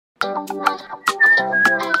Good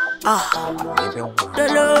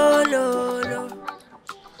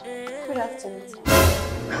afternoon.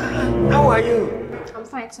 How are you? I'm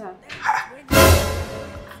fine, sir.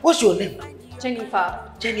 What's your name?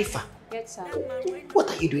 Jennifer. Jennifer. Yes, sir.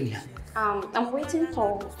 What are you doing here? I'm waiting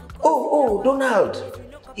for... Oh, Donald.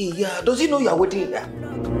 Yeah, does he know you are waiting here?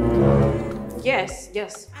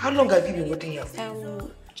 Yes. How long have you been waiting here?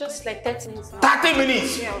 Just like 30 minutes now. 30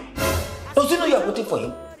 minutes? Yeah. Does he know you are waiting for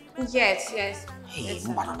him? Yes. Hey,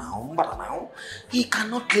 now. He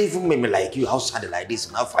cannot leave me like you outside like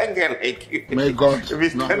this. Now, fine girl like you. May God. If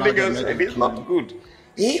he's standing outside, it's not good.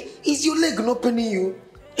 Is your leg not paining you?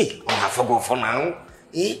 Hey, I forgot for now.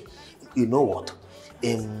 You know what?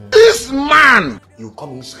 This man! You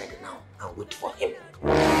come inside now and wait for him.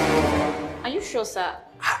 Are you sure, sir?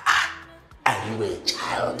 Are you a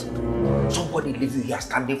child? Somebody leave you here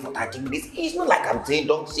standing for 30 minutes. It's not like I'm saying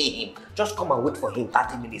don't see him. Just come and wait for him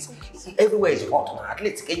 30 minutes. Everywhere is hot now. At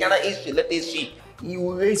least Kenyana AC, let AC.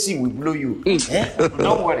 You AC will blow you.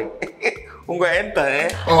 Don't worry. I'm going to enter.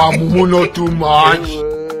 Oh, Mumu not too much.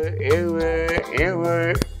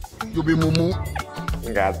 Ewe. You be Mumu.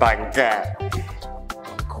 Ngatanka.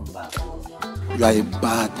 Come back. You are a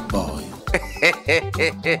bad boy.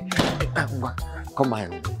 Come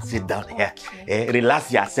and sit down here.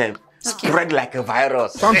 Relax yourself. Spread like a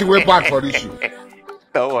virus. Something way bad for this you.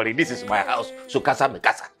 Don't worry, this is my house. So casa me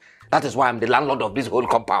casa. That is why I'm the landlord of this whole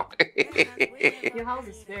compound. Your house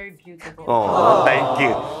is very beautiful. Oh, thank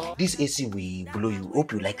you. This AC will blow you.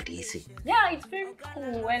 Hope you like the AC. Yeah, it's very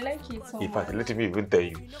cool. I like it so In fact, much. let me even tell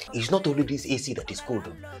you. It's not only this AC that is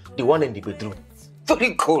cold. The one in the bedroom.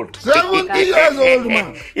 Very cold. 70 years old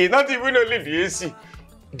man. It's not even only the AC.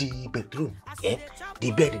 The bedroom,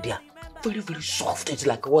 the bed there, very, very soft. It's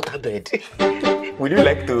like a water bed. Would you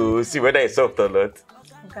like to see whether it's soft or not?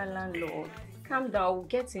 Ogalanlord, calm down. We'll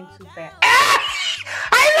get into that.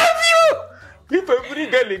 I love you! If every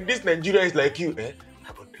girl in this Nigeria is like you, there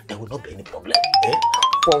will not be any problem.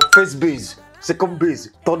 From first base, second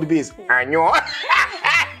base, third base, and you.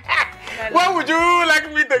 What would you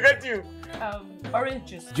like me to get you? Orange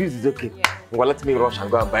juice. Juice is okay. Yeah. Well, let me rush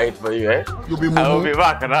and go and buy it for you, You be I will Mumu. be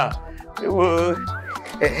back now.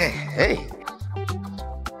 Hey.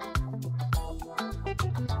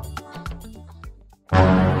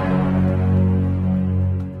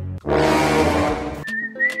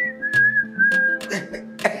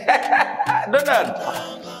 Donald.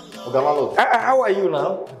 Ogalanlord. How are you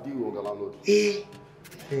now? Ogalanlord. Hey.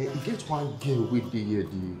 You get one girl with the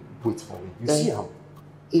wait for me. You see her?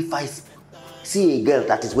 If I see a girl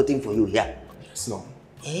that is waiting for you here. Yes, no.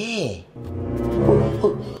 Hey.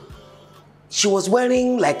 She was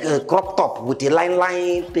wearing like a crop top with a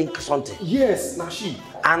line pink something. Yes, now she.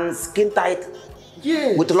 And skin tight.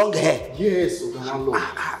 Yes. With long hair. Yes, Ogalanlord.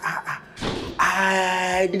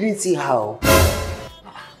 I didn't see how.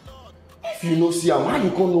 If you no see her, how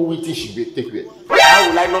you can't know what she be take with? How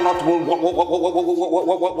will I know not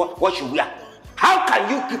what she wear? How can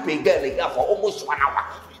you keep a girl here for almost 1 hour?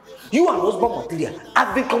 You are husband material.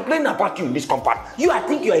 I've been complaining about you in this compound. I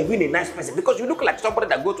think you are even a nice person because you look like somebody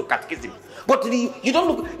that goes to catechism. But you don't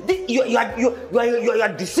look. You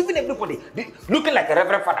are deceiving everybody. Looking like a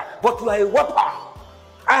reverend father, but you are a weapon.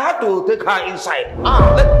 I had to take her inside.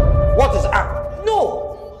 What is her? No.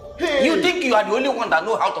 Hey. You think you are the only one that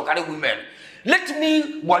know how to carry women? Let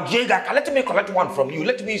me collect one from you.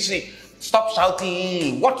 Let me see. Stop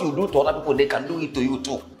shouting. What you do to other people, they can do it to you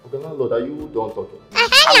too. Ogalanlord, are you done talking?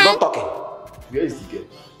 I'm not talking. Where is the girl?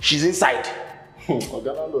 She's inside.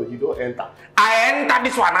 Ogalanlord, you don't enter. I entered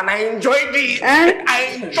this one and I enjoyed it.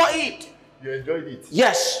 I enjoy it. You enjoyed it?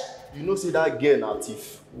 Yes. You know, see that girl now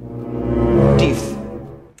thief. Thief.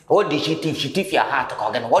 What did she thief? She thief your heart,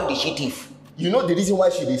 Kogan. What did she thief? You know the reason why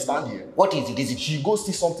she dey stand here? What is the reason? She go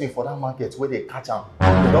see something for that market where they catch her.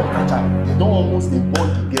 They don't catch her. They don't almost dey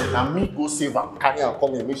burn the girl. And me go save her, carry her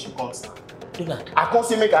come here, make she come stand. Do that. I can't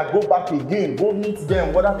say make her go back again, go meet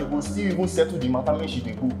them, whether they go still even settle the matter when she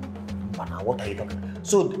dey go. But now, what are you talking about?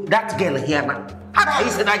 So that girl here now, how can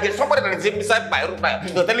you say that girl? Somebody that is inside my room now,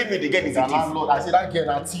 you're telling me the girl is a thief. Landlord, I say that girl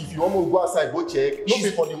na thief. You almost go outside, go check. No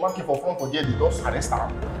be for the market for front for there, they just arrest her.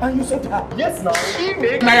 And you said her. Yes, now.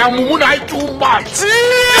 Now Mumu na too much.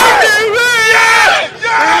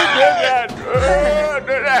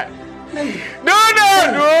 No.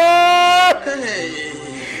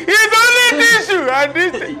 It's only this issue and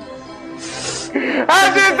this thing.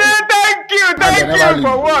 And they say thank you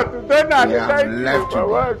for what? Thank you for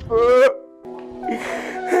what?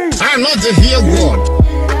 I'm not to hear word.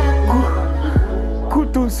 Good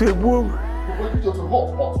to say, boy.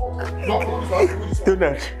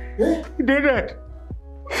 Donald.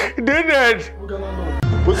 Donald!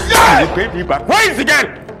 Yeah! Pay me back. Where is the girl?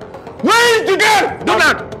 Where is the girl?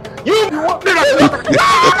 Donald! You want Donald!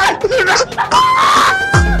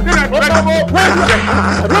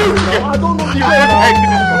 I don't know you.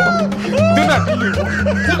 Donald!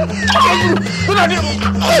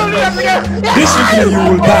 This evening you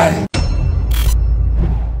will die.